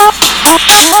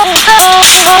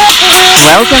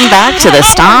Welcome back to the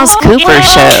Stas Cooper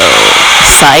Show,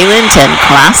 Silent and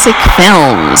Classic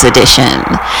Films Edition.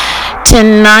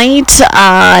 Tonight,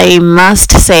 I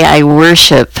must say I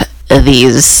worship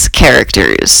these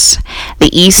characters,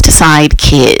 the Eastside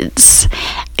Kids.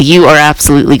 You are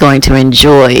absolutely going to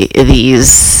enjoy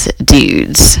these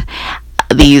dudes,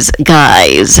 these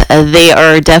guys. They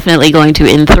are definitely going to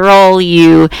enthrall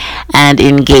you and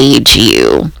engage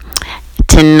you.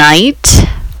 Tonight,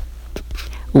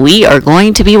 we are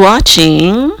going to be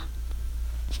watching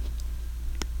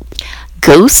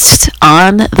Ghosts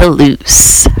on the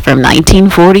Loose from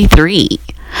 1943.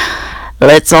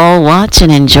 Let's all watch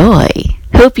and enjoy.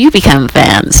 Hope you become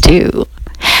fans too.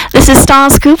 This is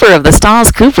Stas Cooper of the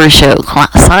Stas Cooper Show,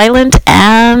 Silent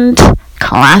and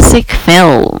Classic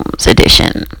Films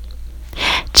Edition.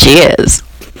 Cheers.